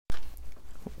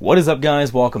What is up,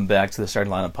 guys? Welcome back to the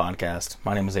Starting Lineup Podcast.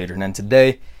 My name is Adrian, and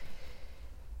today's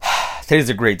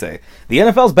a great day. The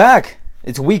NFL's back.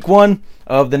 It's week 1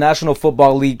 of the National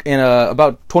Football League. In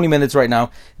about 20 minutes right now,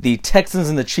 the Texans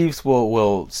and the Chiefs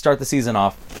will start the season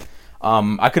off.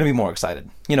 I couldn't be more excited.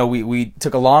 You know, we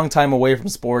took a long time away from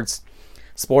sports.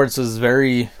 Sports was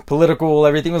very political.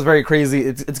 Everything was very crazy.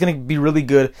 It's going to be really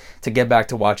good to get back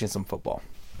to watching some football.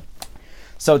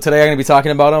 So today I'm going to be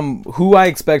talking about who I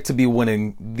expect to be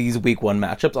winning these week 1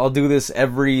 matchups. I'll do this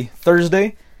every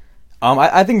Thursday.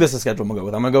 I think this is the schedule I'm going to go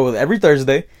with. I'm going to go with every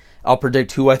Thursday. I'll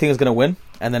predict who I think is going to win.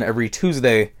 And then every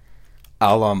Tuesday,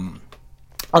 I'll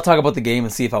talk about the game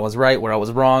and see if I was right, where I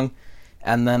was wrong.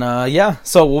 And then,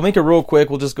 so we'll make it real quick.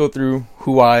 We'll just go through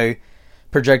who I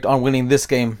project on winning this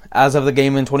game as of the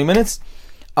game in 20 minutes.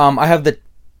 I have the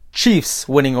Chiefs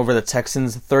winning over the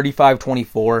Texans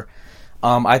 35-24.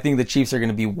 I think the Chiefs are going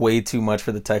to be way too much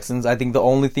for the Texans. I think the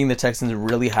only thing the Texans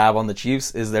really have on the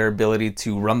Chiefs is their ability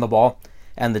to run the ball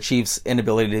and the Chiefs'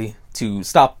 inability to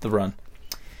stop the run.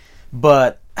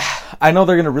 But I know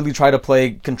they're going to really try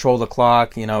to control the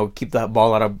clock, keep that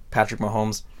ball out of Patrick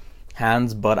Mahomes'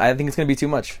 hands, but I think it's going to be too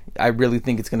much. I really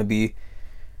think it's going to be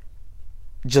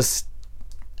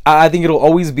I think it'll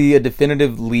always be a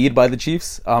definitive lead by the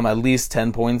Chiefs, at least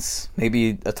 10 points,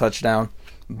 maybe a touchdown,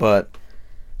 but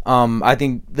I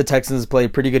think the Texans play a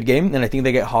pretty good game, and I think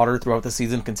they get hotter throughout the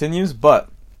season continues, but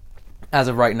as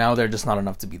of right now, they're just not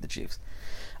enough to beat the Chiefs.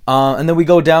 And then we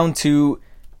go down to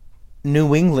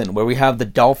New England, where we have the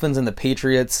Dolphins and the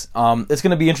Patriots. It's going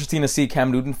to be interesting to see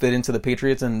Cam Newton fit into the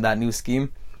Patriots and that new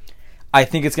scheme. I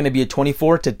think it's going to be a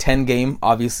 24-10 game.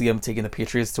 Obviously, I'm taking the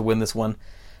Patriots to win this one.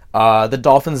 The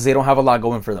Dolphins, they don't have a lot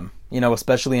going for them,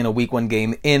 especially in a week 1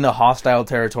 game in a hostile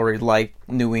territory like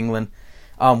New England.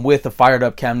 With a fired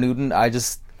up Cam Newton, I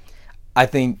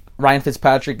think Ryan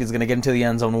Fitzpatrick is going to get into the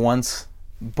end zone once,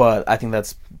 but I think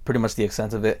that's pretty much the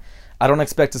extent of it. I don't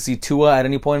expect to see Tua at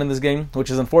any point in this game, which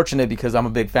is unfortunate because I'm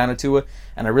a big fan of Tua,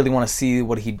 and I really want to see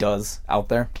what he does out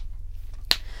there.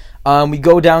 We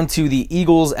go down to the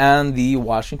Eagles and the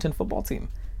Washington football team,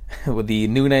 with the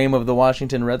new name of the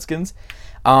Washington Redskins.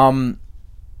 The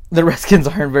Redskins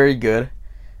aren't very good.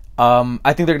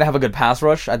 I think they're going to have a good pass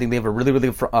rush. I think they have a really,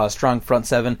 really strong front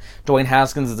seven. Dwayne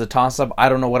Haskins is a toss-up. I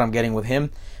don't know what I'm getting with him,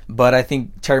 but I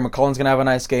think Terry McLaurin's going to have a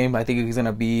nice game. I think he's going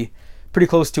to be pretty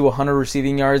close to 100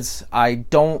 receiving yards. I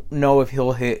don't know if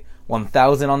he'll hit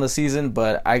 1,000 on the season,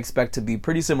 but I expect to be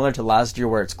pretty similar to last year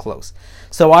where it's close.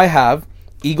 So I have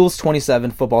Eagles 27,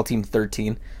 football team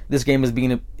 13. This game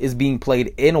is being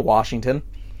played in Washington,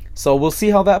 so we'll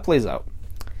see how that plays out.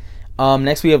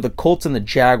 Next, we have the Colts and the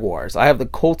Jaguars. I have the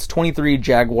Colts 23,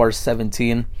 Jaguars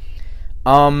 17.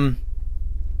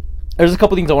 There's a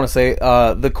couple things I want to say.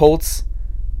 The Colts,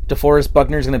 DeForest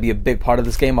Buckner is going to be a big part of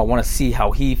this game. I want to see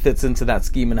how he fits into that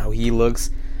scheme and how he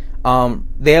looks.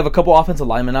 They have a couple offensive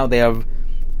linemen out. They have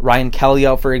Ryan Kelly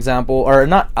out, for example, or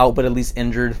not out, but at least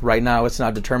injured right now. It's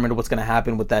not determined what's going to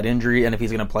happen with that injury and if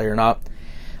he's going to play or not.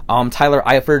 Tyler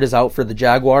Eifert is out for the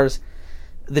Jaguars.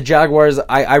 The Jaguars,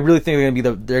 I really think they're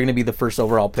going to be the first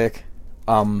overall pick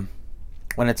when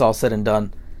it's all said and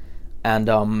done, and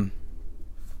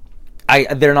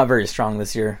they're not very strong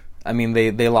this year. I mean,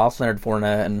 they lost Leonard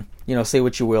Fournette, and say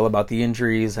what you will about the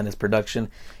injuries and his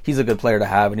production, he's a good player to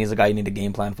have, and he's a guy you need a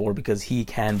game plan for because he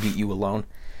can beat you alone.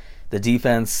 The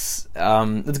defense,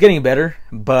 it's getting better,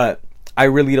 but I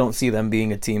really don't see them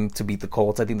being a team to beat the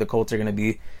Colts. I think the Colts are going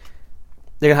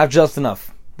to have just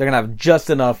enough. They're going to have just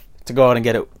enough to go out and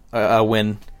get a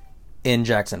win in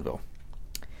Jacksonville.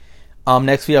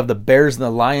 Next, we have the Bears and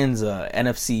the Lions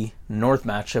NFC North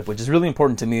matchup, which is really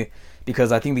important to me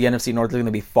because I think the NFC North is going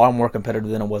to be far more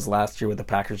competitive than it was last year with the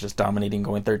Packers just dominating,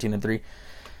 going 13-3.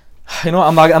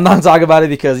 I'm not talking about it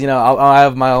because I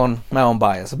have my own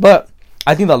bias, but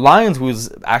I think the Lions, who's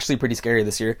actually pretty scary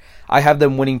this year, I have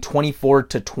them winning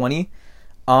 24-20.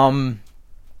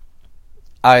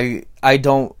 I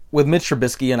don't, with Mitch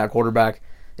Trubisky and at quarterback,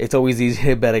 it's always easy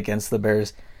to bet against the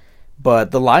Bears.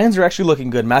 But the Lions are actually looking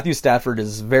good. Matthew Stafford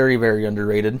is very, very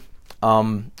underrated.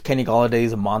 Kenny Golladay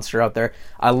is a monster out there.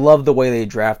 I love the way they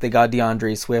draft. They got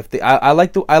DeAndre Swift. I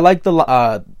like the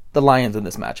Lions in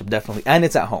this matchup, definitely. And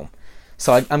it's at home.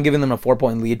 So I'm giving them a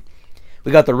 4-point lead.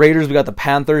 We got the Raiders. We got the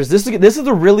Panthers. This is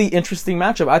a really interesting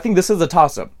matchup. I think this is a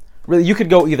toss-up. Really, you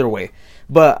could go either way.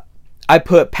 But I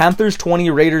put Panthers 20,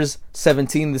 Raiders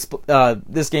 17. This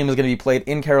game is going to be played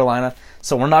in Carolina,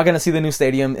 so we're not going to see the new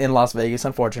stadium in Las Vegas,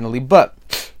 unfortunately. But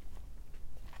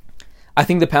I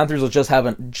think the Panthers will just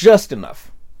have just enough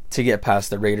to get past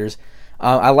the Raiders.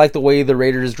 I like the way the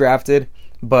Raiders drafted.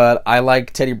 but I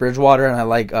like Teddy Bridgewater and I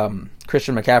like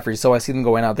Christian McCaffrey, so I see them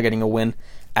going out there getting a win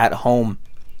at home.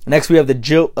 Next, we have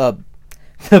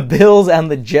the Bills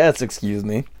and the Jets, excuse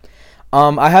me.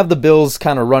 I have the Bills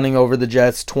kind of running over the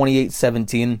Jets,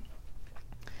 28-17.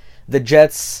 The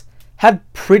Jets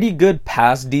had pretty good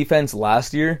pass defense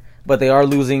last year, but they are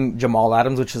losing Jamal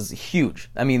Adams, which is huge.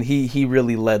 I mean, he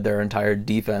really led their entire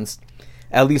defense,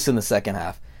 at least in the second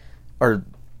half, or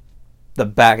the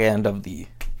back end of the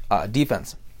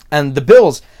defense. And the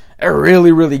Bills are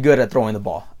really, really good at throwing the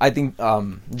ball. I think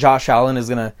Josh Allen is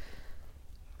going to,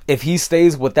 if he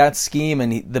stays with that scheme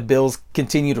and the Bills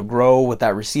continue to grow with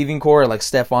that receiving core, like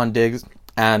Stephon Diggs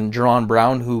and Jerron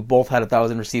Brown, who both had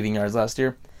 1,000 receiving yards last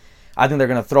year, I think they're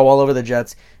going to throw all over the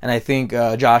Jets, and I think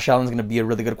Josh Allen's going to be a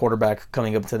really good quarterback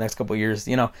coming up to the next couple of years.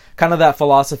 You know, kind of that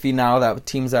philosophy now that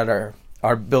teams that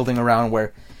are building around,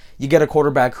 where you get a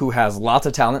quarterback who has lots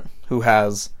of talent, who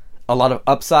has a lot of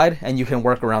upside, and you can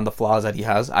work around the flaws that he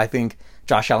has. I think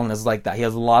Josh Allen is like that. He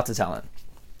has lots of talent.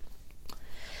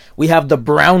 We have the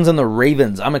Browns and the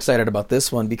Ravens. I'm excited about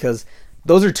this one because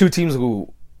those are two teams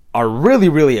who are really,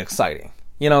 really exciting.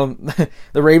 You know,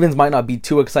 the Ravens might not be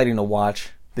too exciting to watch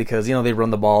because, you know, they run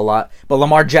the ball a lot, but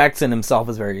Lamar Jackson himself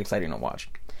is very exciting to watch.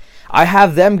 I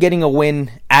have them getting a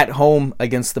win at home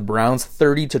against the Browns,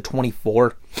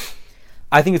 30-24.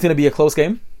 I think it's going to be a close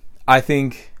game. I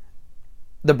think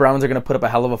the Browns are going to put up a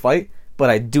hell of a fight, but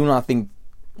I do not think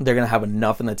they're going to have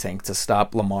enough in the tank to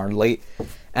stop Lamar late.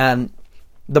 And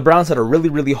the Browns had a really,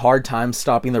 really hard time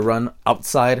stopping the run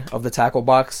outside of the tackle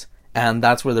box, and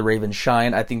that's where the Ravens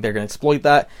shine. I think they're going to exploit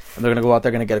that, and they're going to go out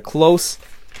there, going to get it close,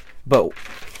 but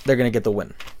they're going to get the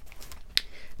win.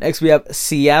 Next, we have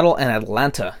Seattle and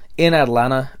Atlanta. In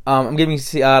Atlanta, I'm giving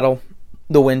Seattle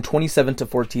the win,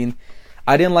 27-14.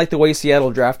 I didn't like the way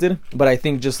Seattle drafted, but I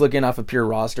think just looking off a pure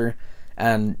roster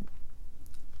and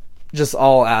just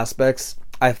all aspects,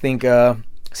 I think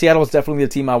Seattle is definitely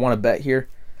the team I want to bet here.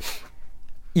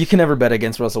 You can never bet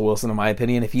against Russell Wilson, in my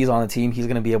opinion. If he's on the team, he's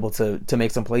going to be able to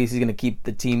make some plays. He's going to keep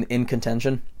the team in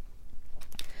contention.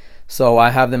 So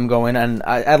I have them going, and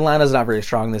Atlanta's not very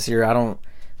strong this year.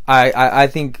 I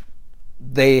think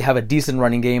they have a decent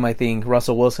running game. I think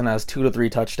Russell Wilson has 2 to 3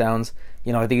 touchdowns.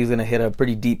 You know, I think he's going to hit a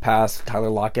pretty deep pass, Tyler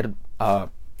Lockett,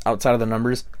 outside of the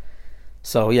numbers.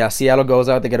 So yeah, Seattle goes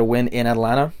out, they get a win in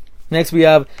Atlanta. Next we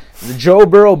have the Joe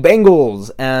Burrow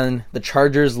Bengals and the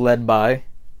Chargers led by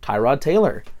Tyrod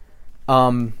Taylor.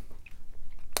 The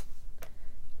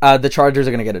Chargers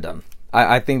are going to get it done.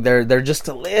 I think they're just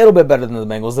a little bit better than the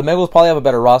Bengals. The Bengals probably have a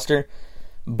better roster,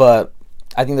 but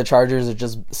I think the Chargers are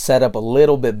just set up a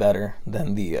little bit better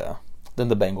than the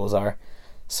Bengals are.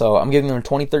 So I'm giving them a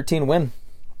 2013 win.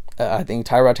 I think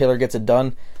Tyrod Taylor gets it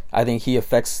done. I think he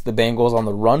affects the Bengals on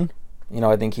the run. You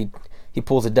know, I think he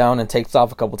pulls it down and takes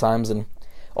off a couple times, and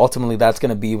ultimately that's going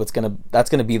to be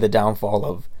the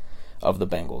downfall of the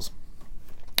Bengals.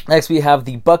 Next we have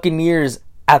the Buccaneers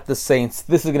at the Saints.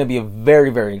 This is going to be a very,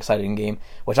 very exciting game,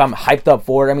 which I'm hyped up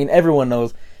for. I mean, everyone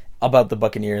knows about the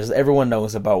Buccaneers. Everyone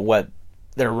knows about what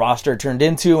their roster turned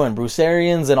into, and Bruce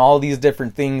Arians and all these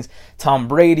different things. Tom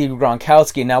Brady,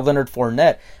 Gronkowski, and now Leonard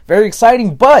Fournette. Very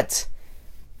exciting, but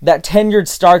that tenured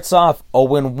starts off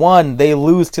 0-1. They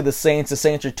lose to the Saints. The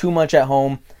Saints are too much at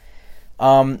home.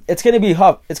 It's going to be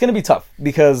tough. It's going to be tough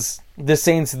because the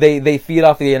Saints, they feed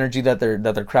off the energy that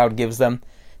their crowd gives them,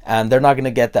 and they're not going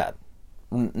to get that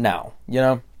now, you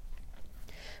know.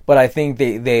 But I think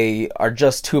they are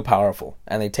just too powerful,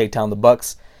 and they take down the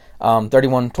Bucs,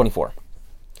 31-24.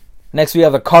 Next, we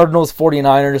have the Cardinals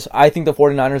 49ers. I think the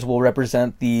 49ers will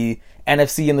represent the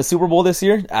NFC in the Super Bowl this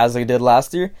year, as they did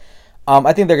last year.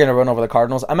 I think they're going to run over the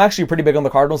Cardinals. I'm actually pretty big on the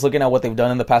Cardinals, looking at what they've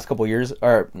done in the past couple years,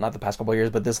 or not the past couple years,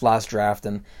 but this last draft,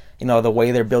 and you know the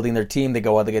way they're building their team. They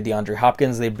go out, they get DeAndre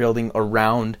Hopkins. They're building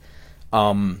around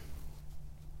Kyler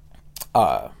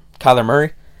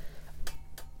Murray.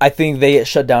 I think they get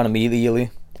shut down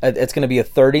immediately. It's going to be a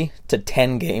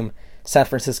 30-10 game. San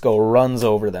Francisco runs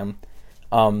over them.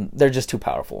 They're just too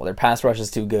powerful. Their pass rush is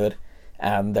too good,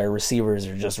 and their receivers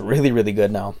are just really, really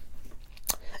good now.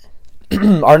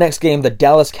 Our next game, the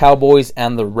Dallas Cowboys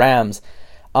and the Rams.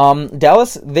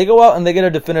 Dallas, they go out and they get a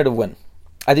definitive win.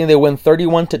 I think they win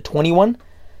 31-21.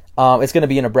 It's going to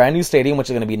be in a brand new stadium, which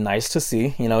is going to be nice to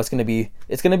see. You know, it's going to be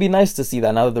nice to see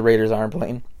that now that the Raiders aren't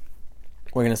playing.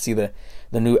 We're going to see the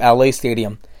new LA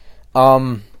stadium.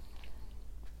 I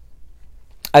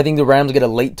think the Rams get a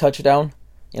late touchdown.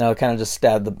 You know, kind of just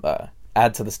add to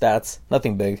the stats.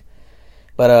 Nothing big.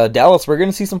 But Dallas, we're going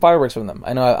to see some fireworks from them.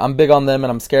 I know I'm big on them, and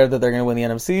I'm scared that they're going to win the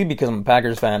NFC because I'm a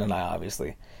Packers fan, and I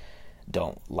obviously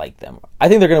don't like them. I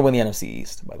think they're going to win the NFC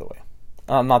East, by the way.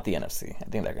 Not the NFC. I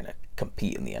think they're going to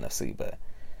compete in the NFC, but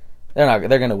they're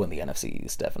going to win the NFC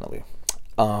East, definitely.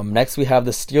 Next, we have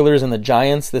the Steelers and the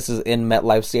Giants. This is in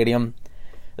MetLife Stadium.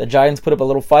 The Giants put up a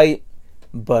little fight,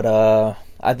 but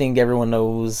I think everyone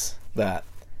knows that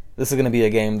this is going to be a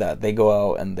game that they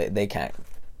go out and they can't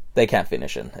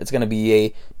finish in. It's going to be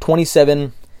a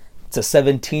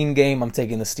 27-17 game. I'm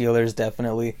taking the Steelers,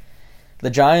 definitely. The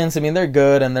Giants, I mean, they're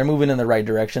good and they're moving in the right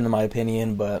direction, in my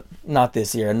opinion, but not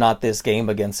this year, not this game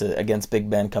against Big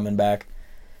Ben coming back.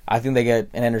 I think they get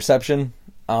an interception.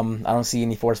 I don't see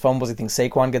any forced fumbles. I think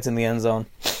Saquon gets in the end zone,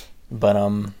 but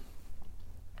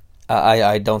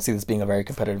I don't see this being a very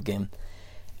competitive game.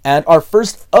 And our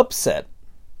first upset,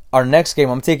 our next game,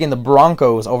 I'm taking the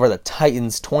Broncos over the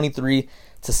Titans, 23-17.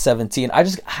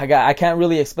 I can't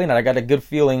really explain it. I got a good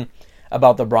feeling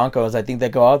about the Broncos. I think they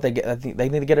go out. I think they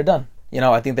need to get it done.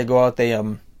 I think they go out.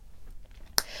 I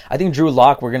think Drew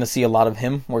Lock. We're gonna see a lot of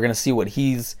him. We're gonna see what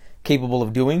he's capable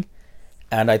of doing,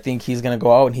 and I think he's gonna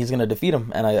go out and he's gonna defeat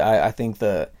him. And I think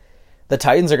the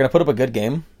Titans are gonna put up a good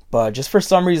game, but just for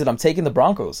some reason I'm taking the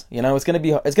Broncos. It's gonna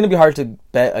be hard to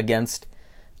bet against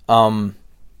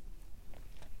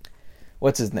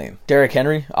what's his name, Derrick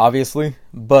Henry, obviously,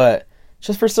 but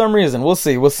just for some reason we'll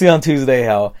see on Tuesday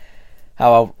how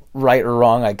right or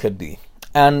wrong I could be.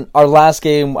 And our last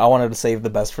game, I wanted to save the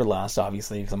best for last,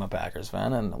 obviously, because I'm a Packers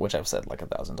fan, and which I've said like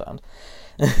 1,000 times.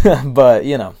 But,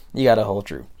 you gotta hold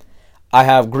true. I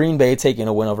have Green Bay taking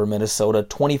a win over Minnesota,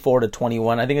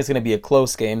 24-21. I think it's going to be a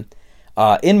close game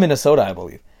in Minnesota, I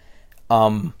believe.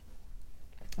 But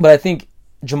I think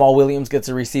Jamal Williams gets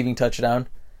a receiving touchdown.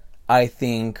 I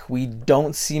think we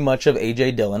don't see much of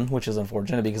A.J. Dillon, which is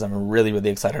unfortunate because I'm really, really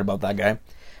excited about that guy.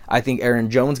 I think Aaron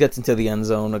Jones gets into the end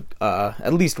zone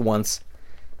at least once,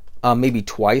 maybe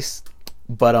twice.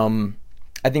 But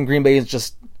I think Green Bay is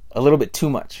just a little bit too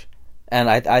much, and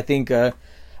I think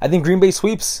Green Bay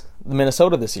sweeps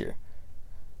Minnesota this year.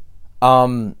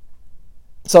 So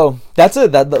that's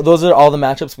it. Those are all the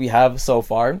matchups we have so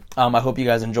far. I hope you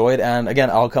guys enjoyed, and again,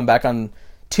 I'll come back on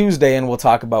Tuesday and we'll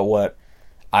talk about what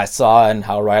I saw and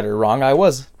how right or wrong I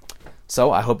was.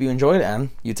 So I hope you enjoyed,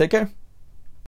 and you take care.